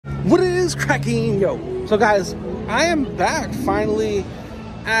What is cracking, yo? So guys, I am back finally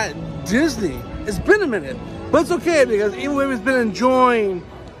at Disney. It's been a minute, but it's okay because even we've been enjoying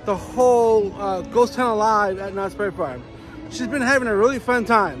the whole Ghost Town Alive at Knott's Berry Farm. She's been having a really fun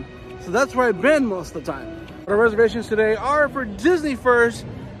time, so that's where I've been most of the time. Our reservations today are for Disney first,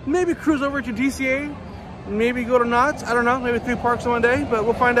 maybe cruise over to DCA, maybe go to Knott's. I don't know, maybe 3 parks in one day, but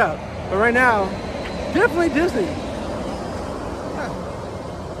we'll find out. But right now, definitely Disney.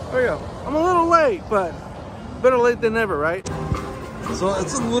 There you go. I'm a little late, but better late than never, right? So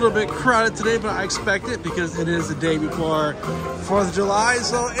it's a little bit crowded today, but I expect it because it is the day before 4th of July,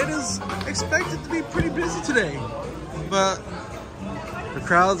 so it is expected to be pretty busy today. But the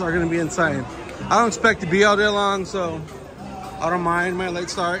crowds are going to be insane. I don't expect to be all day long, so I don't mind my late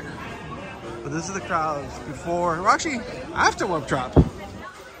start. But this is the crowds before, well, actually after Warp Drop.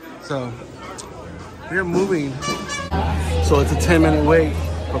 So we're moving. So it's a 10-minute wait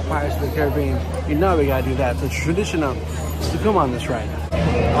for Pirates of the Caribbean. You know we gotta do that. It's traditional to come on this ride.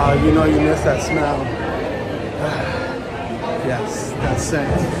 You know you miss that smell. Yes, that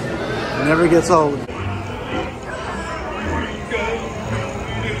scent. It never gets old.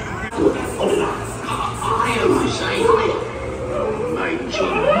 I am saying, mangy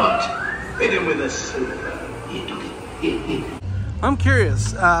mutt, hit him with a silver. I'm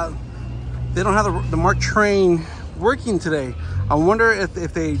curious. They don't have the Mark train working today. I wonder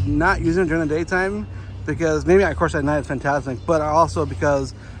if they not using it during the daytime, because maybe of course at night it's fantastic, but also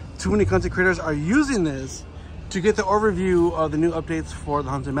because too many content creators are using this to get the overview of the new updates for the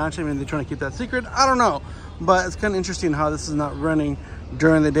Haunted Mansion. I mean, they're trying to keep that secret. I don't know, but it's kind of interesting how this is not running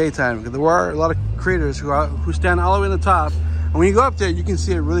during the daytime, because there are a lot of creators who stand all the way in the top, and when you go up there, you can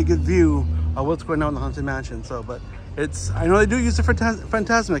see a really good view of what's going on in the Haunted Mansion. So, but I know they do use it for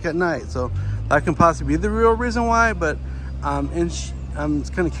Fantasmic at night, so that can possibly be the real reason why, but I'm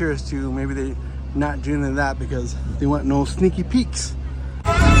kind of curious too. Maybe they not doing that because they want no sneaky peeks.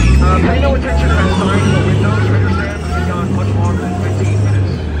 Pay no attention to that sign in the windows. You understand? We've been gone much longer than 15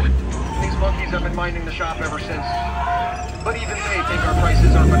 minutes. These monkeys have been minding the shop ever since. But even they think our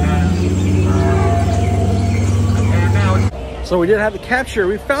prices are bananas. And now so we did have the capture.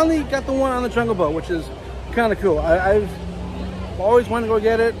 We finally got the one on the Jungle Boat, which is kind of cool. I've always wanted to go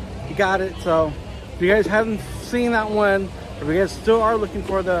get it. We got it. So if you guys haven't seen that one, if you guys still are looking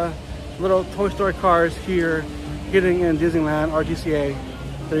for the little Toy Story cars here getting in Disneyland or DCA,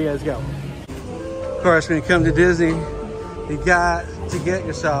 there you guys go. Of course, when you come to Disney, you got to get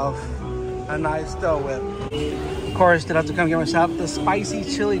yourself a nice Dole Whip. Of course, did have to come get myself the spicy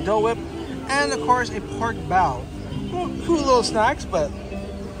chili Dole Whip, and of course a pork bowl. Well, cool little snacks, but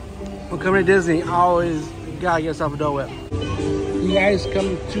when coming to Disney, always gotta get yourself a Dole Whip. You guys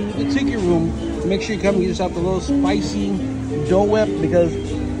come to the ticket room, make sure you come and get yourself a little spicy Dole Whip, because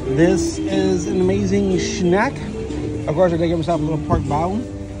this is an amazing snack. Of course, I did get myself a little pork bowl,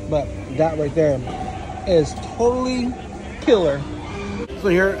 but that right there is totally killer. So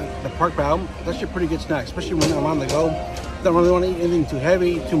here, the pork bowl, that's a pretty good snack, especially when I'm on the go. Don't really want to eat anything too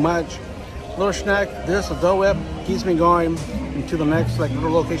heavy, too much. Little snack, this, a Dole Whip, keeps me going into the next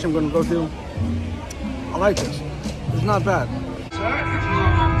little location I'm going to go to. I like this. It's not bad.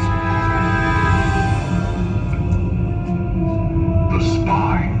 The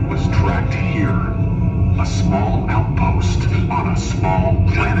spy was tracked here. A small outpost on a small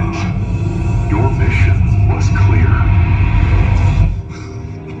planet. Your mission was clear.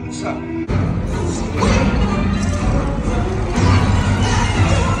 What's up?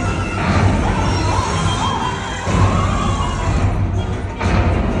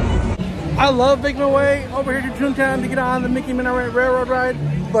 I love making my way over here to Toontown to get on the Mickey Minute Railroad ride,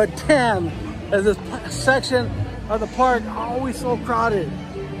 but damn, as this section of the park always so crowded.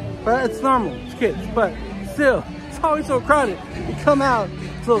 But it's normal, it's kids, but still, it's always so crowded. You come out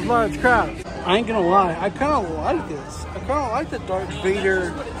to those large crowds. I ain't gonna lie, I kind of like this. I kind of like the Darth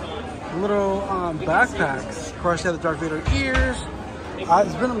Vader little backpacks. Of course, they have the Darth Vader ears.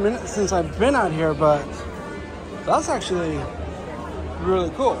 It's been a minute since I've been out here, but that's actually really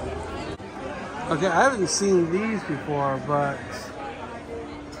cool. Okay, I haven't seen these before, but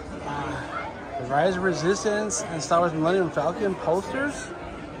the Rise of Resistance and Star Wars Millennium Falcon posters,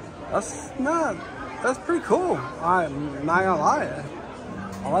 that's pretty cool. I'm not gonna lie.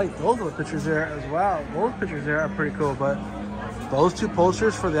 I like those little pictures there as well. Those pictures there are pretty cool, but those 2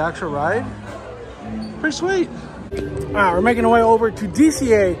 posters for the actual ride, pretty sweet. All right, we're making our way over to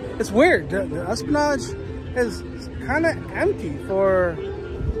DCA. It's weird, the Espionage is kind of empty for,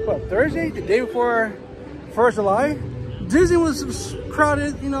 what, Thursday, the day before 1st of July? Disney was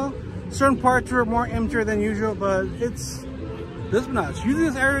crowded, you know, certain parts were more emptier than usual, but it's This is nuts. Usually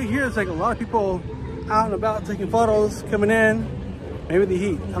this area here is like a lot of people out and about taking photos, coming in. Maybe the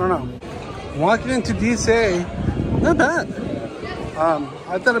heat, I don't know. Walking into DCA, not bad.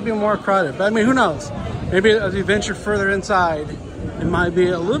 I thought it'd be more crowded, but I mean, who knows? Maybe as we venture further inside, it might be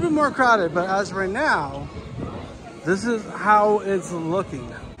a little bit more crowded, but as of right now, this is how it's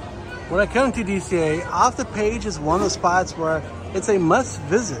looking. When I come to DCA, off the page is one of the spots where it's a must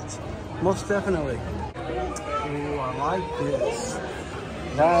visit, most definitely. Ooh, I like this.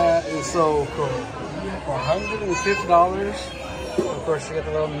 That is so cool. For $150, of course, you get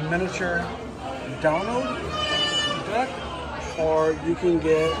the little miniature Donald duck, or you can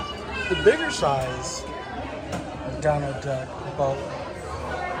get the bigger size Donald duck boat.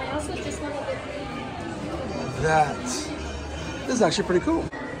 I also just want to That is actually pretty cool.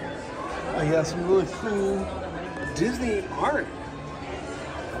 I got some really cool Disney art.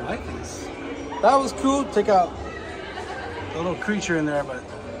 I like these. That was cool. Take out the little creature in there, but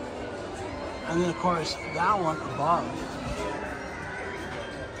and then of course that one above.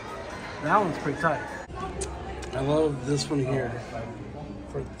 That one's pretty tight. I love this one here.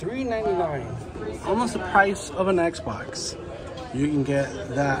 For $3.99, almost the price of an Xbox, you can get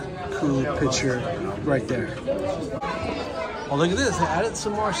that cool picture right there. Well, look at this. They added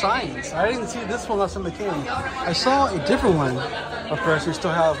some more signs. I didn't see this one last time I came. I saw a different one. Of course, we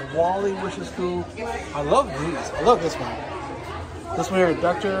still have Wally, which is cool. I love these. I love this one. This one here,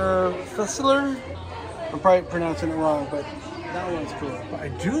 Dr. Fessler. I'm probably pronouncing it wrong, but that one's cool. But I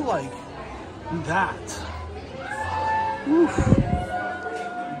do like that. Oof.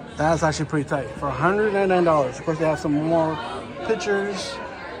 That's actually pretty tight. For $199. Of course, they have some more pictures.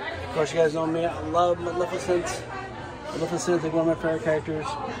 Of course, you guys know me. I love Maleficent. Maleficent is like one of my favorite characters.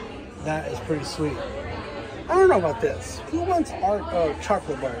 That is pretty sweet. I don't know about this. Who wants art of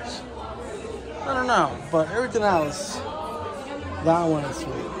chocolate bars? I don't know. But everything else, that one is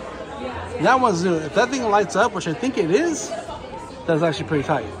sweet. That one's new. If that thing lights up, which I think it is, that's actually pretty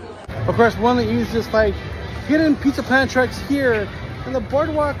tight. Of course, one of the easiest like hidden pizza plant trucks here in the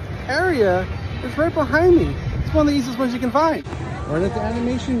boardwalk area is right behind me. It's one of the easiest ones you can find. Right at the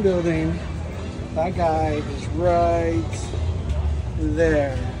animation building. That guy is right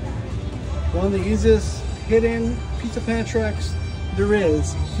there. One of the easiest hidden pizza plant trucks there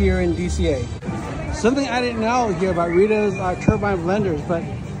is here in DCA. Something I didn't know here about Rita's turbine blenders, but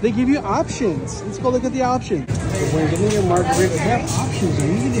they give you options. Let's go look at the options. So when getting your margarita, you have options.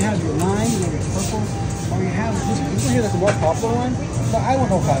 You usually have your lime, you have your purple, or you have this one here that's a more popular one. But I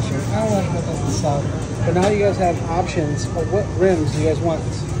went old fashioned. I don't like what that's the south. But now you guys have options of what rims you guys want.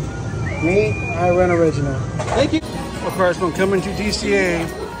 Me, I run original. Thank you. Of course, when coming to DCA,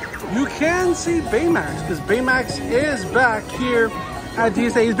 you can see Baymax, because Baymax is back here at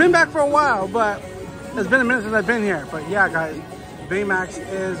DCA. He's been back for a while, but it's been a minute since I've been here. But yeah, guys, Baymax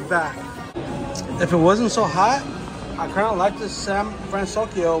is back. If it wasn't so hot, I kind of like this San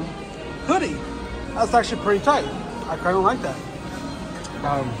Francisco hoodie. That's actually pretty tight. I kind of like that.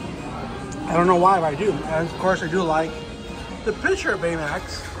 I don't know why, but I do. And of course, I do like the picture of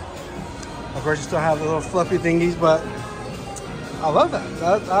Baymax. Of course, you still have the little fluffy thingies, but I love that.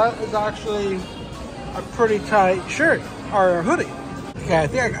 That is actually a pretty tight shirt or hoodie. Okay, I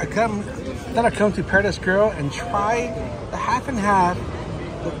think I come to Paradise Grill and try the half and half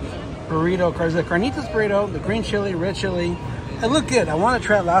burrito, because the carnitas burrito, the green chili, red chili. It looked good. I want to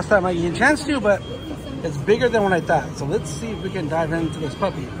try it last time I get a chance to, but it's bigger than what I thought. So let's see if we can dive into this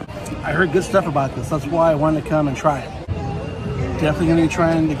puppy. I heard good stuff about this. That's why I wanted to come and try it. Definitely gonna be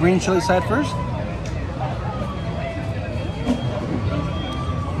trying the green chili side first.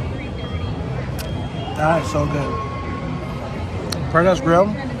 That is so good. Paradise Grill,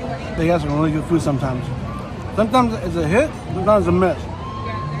 they got some really good food sometimes. Sometimes it's a hit, sometimes it's a miss.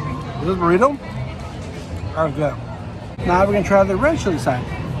 This burrito, that was good. Now we're gonna try the red chili side.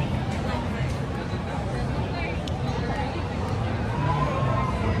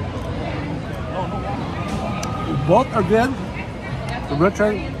 Both are good. The red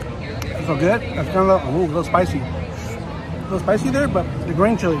chili is so good. It's kind of a little spicy. A little spicy there, but the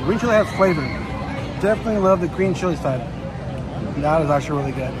green chili has flavor. Definitely love the green chili side. That is actually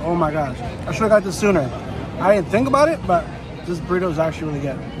really good. Oh my gosh. I should have got this sooner. I didn't think about it, but this burrito is actually really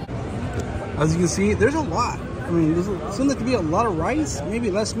good. As you can see, there's a lot. I mean, it seems like to be a lot of rice,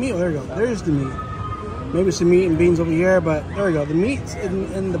 maybe less meat. Oh, there we go. There's the meat. Maybe some meat and beans over here, but there we go. The meat's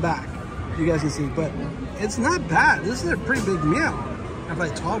in the back. You guys can see, but it's not bad. This is a pretty big meal. At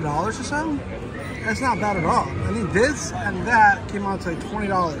like $12 or so. That's not bad at all. I think this and that came out to like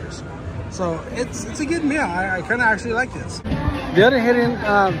 $20. So it's a good meal. I kind of actually like this. The other hidden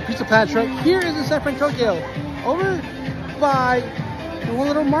pizza plant truck here is in San Francisco. Over by a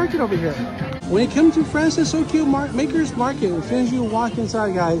little market over here. When you come to Francis So Cute Makers Market, as soon as you walk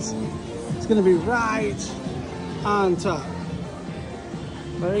inside, guys, it's gonna be right on top.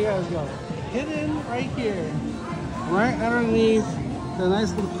 There you guys go. Hidden right here. Right underneath the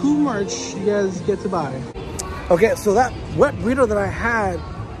nice little cool merch you guys get to buy. Okay, so that wet burrito that I had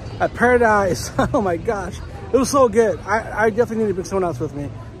at Paradise, oh my gosh, it was so good. I definitely need to bring someone else with me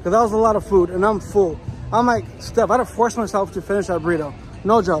because that was a lot of food and I'm full. I'm like, Steph, I had to force myself to finish that burrito.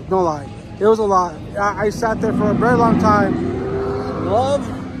 No joke, no lie. It was a lot. I sat there for a very long time.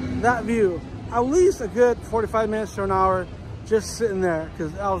 Love that view. At least a good 45 minutes to an hour just sitting there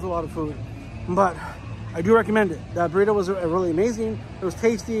because that was a lot of food. But I do recommend it. That burrito was really amazing. It was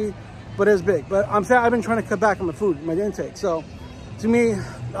tasty, but it was big. But I'm saying I've been trying to cut back on my food, my intake. So to me,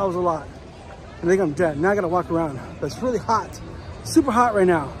 that was a lot. I think I'm dead. Now I gotta walk around. But it's really hot, super hot right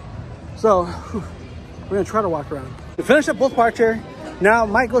now. So we're gonna try to walk around. We finished up both parks here. Now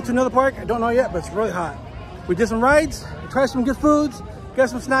might go to another park. I don't know yet, but it's really hot. We did some rides, tried some good foods, got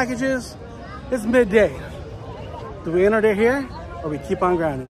some snackages. It's midday. Do we end our day here or we keep on grinding?